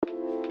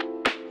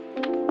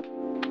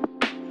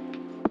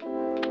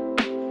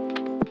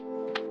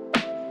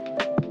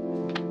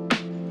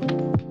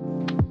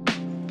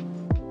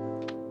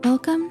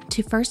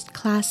to First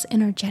Class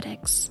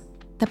Energetics,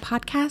 the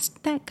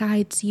podcast that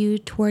guides you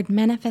toward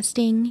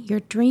manifesting your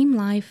dream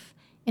life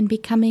and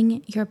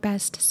becoming your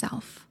best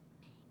self.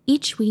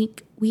 Each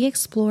week, we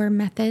explore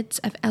methods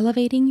of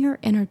elevating your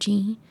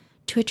energy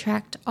to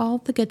attract all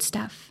the good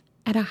stuff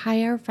at a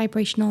higher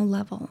vibrational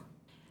level.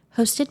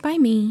 Hosted by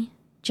me,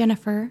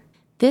 Jennifer,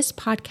 this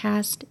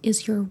podcast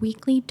is your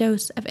weekly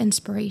dose of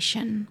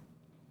inspiration.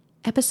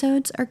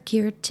 Episodes are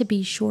geared to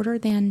be shorter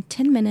than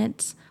 10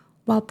 minutes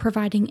while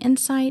providing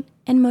insight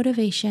and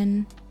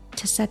motivation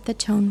to set the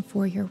tone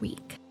for your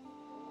week.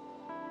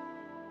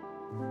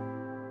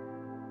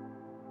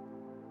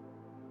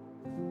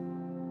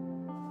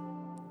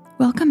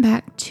 Welcome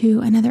back to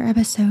another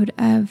episode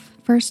of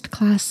First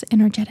Class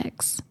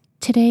Energetics.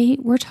 Today,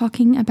 we're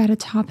talking about a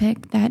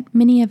topic that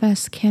many of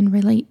us can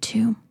relate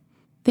to.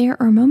 There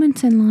are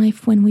moments in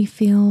life when we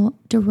feel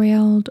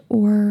derailed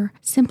or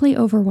simply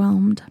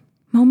overwhelmed.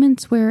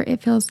 Moments where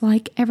it feels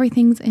like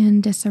everything's in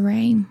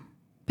disarray.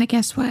 But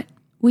guess what?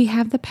 We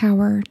have the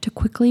power to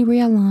quickly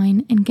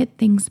realign and get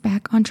things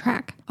back on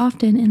track,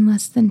 often in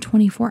less than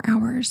 24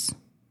 hours.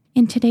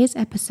 In today's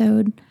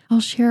episode,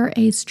 I'll share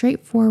a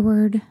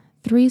straightforward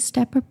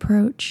 3-step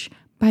approach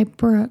by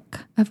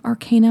Brooke of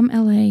Arcanum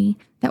LA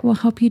that will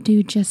help you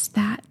do just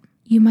that.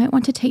 You might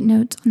want to take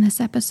notes on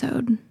this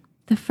episode.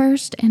 The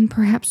first and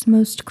perhaps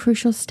most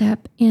crucial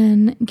step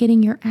in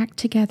getting your act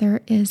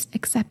together is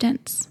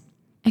acceptance.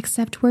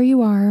 Accept where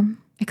you are,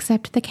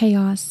 accept the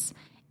chaos,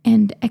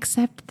 and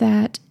accept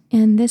that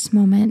in this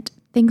moment,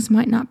 things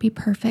might not be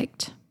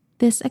perfect.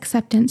 This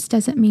acceptance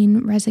doesn't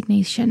mean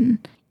resignation.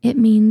 It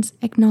means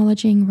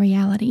acknowledging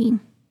reality.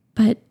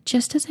 But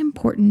just as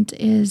important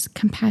is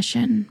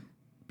compassion.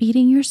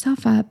 Beating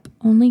yourself up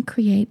only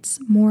creates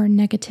more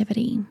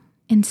negativity.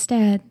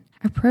 Instead,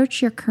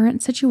 approach your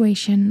current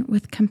situation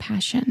with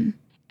compassion,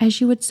 as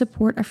you would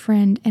support a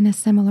friend in a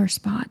similar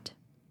spot.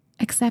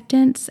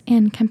 Acceptance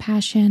and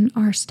compassion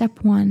are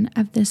step 1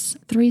 of this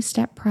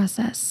 3-step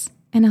process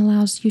and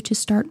allows you to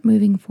start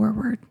moving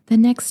forward. The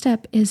next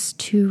step is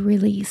to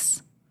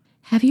release.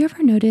 Have you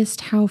ever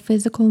noticed how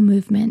physical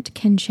movement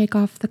can shake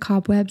off the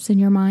cobwebs in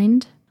your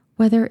mind?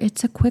 Whether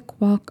it's a quick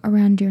walk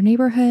around your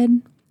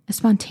neighborhood, a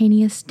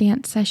spontaneous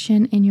dance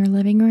session in your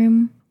living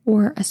room,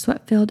 or a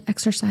sweat-filled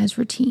exercise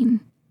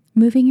routine,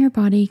 moving your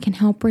body can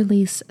help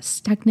release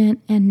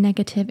stagnant and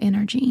negative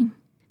energy.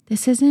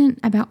 This isn't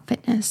about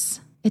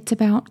fitness. It's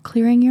about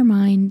clearing your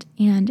mind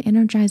and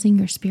energizing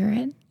your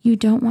spirit. You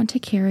don't want to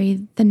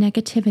carry the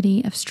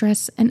negativity of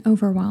stress and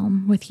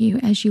overwhelm with you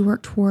as you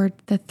work toward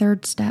the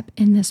 3rd step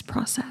in this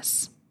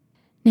process.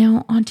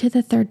 Now, on to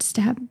the 3rd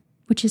step,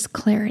 which is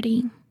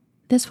clarity.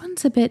 This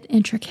one's a bit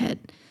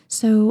intricate,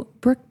 so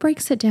Brooke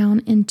breaks it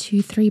down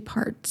into 3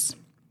 parts.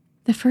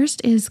 The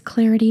first is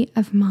clarity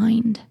of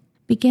mind.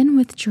 Begin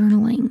with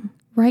journaling.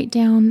 Write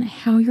down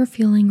how you're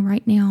feeling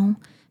right now,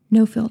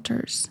 no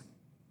filters.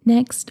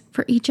 Next,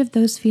 for each of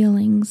those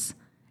feelings,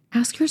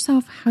 ask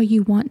yourself how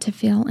you want to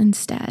feel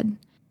instead,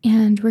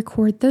 and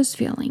record those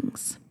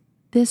feelings.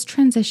 This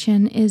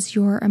transition is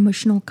your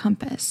emotional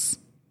compass.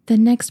 The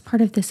next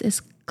part of this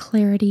is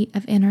clarity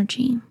of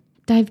energy.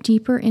 Dive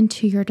deeper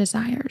into your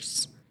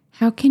desires.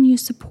 How can you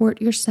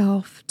support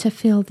yourself to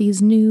feel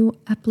these new,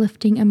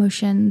 uplifting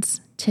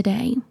emotions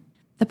today?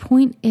 The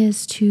point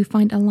is to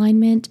find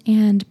alignment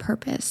and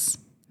purpose.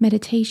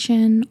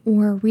 Meditation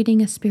or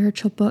reading a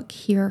spiritual book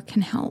here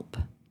can help.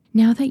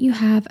 Now that you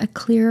have a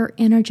clear,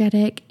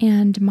 energetic,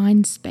 and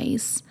mind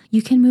space,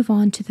 you can move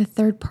on to the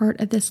 3rd part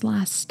of this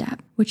last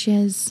step, which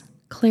is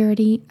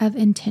clarity of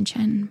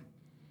intention.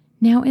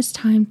 Now it's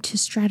time to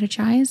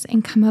strategize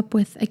and come up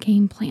with a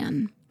game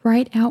plan.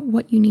 Write out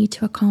what you need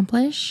to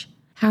accomplish,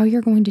 how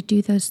you're going to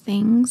do those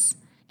things,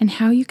 and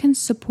how you can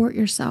support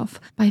yourself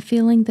by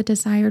feeling the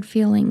desired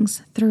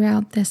feelings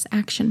throughout this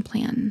action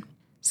plan.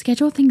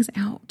 Schedule things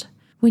out.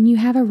 When you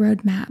have a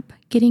roadmap,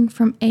 getting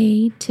from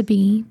A to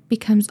B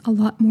becomes a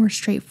lot more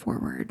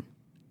straightforward.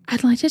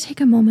 I'd like to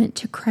take a moment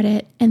to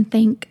credit and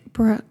thank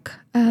Brooke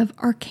of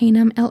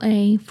Arcanum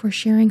LA for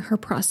sharing her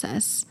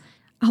process.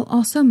 I'll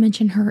also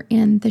mention her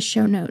in the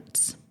show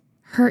notes.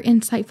 Her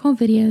insightful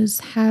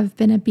videos have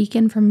been a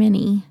beacon for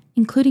many,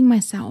 including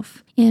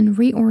myself, in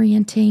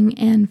reorienting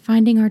and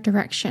finding our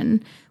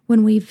direction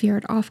when we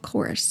veered off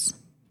course.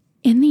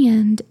 In the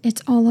end,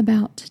 it's all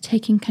about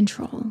taking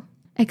control.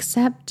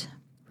 Accept,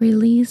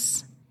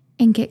 release,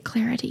 and get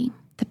clarity.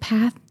 The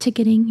path to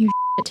getting your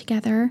shit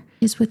together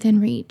is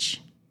within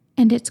reach,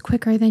 and it's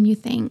quicker than you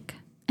think.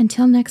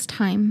 Until next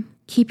time,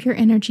 keep your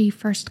energy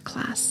first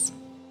class.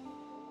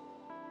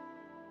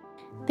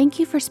 Thank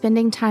you for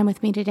spending time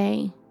with me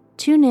today.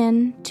 Tune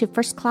in to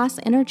First Class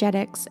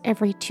Energetics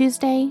every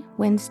Tuesday,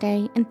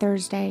 Wednesday, and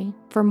Thursday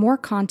for more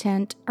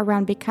content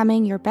around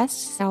becoming your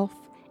best self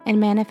and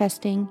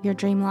manifesting your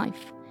dream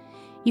life.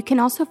 You can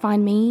also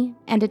find me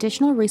and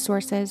additional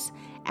resources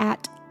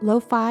at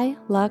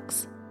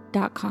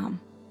lofilux.com.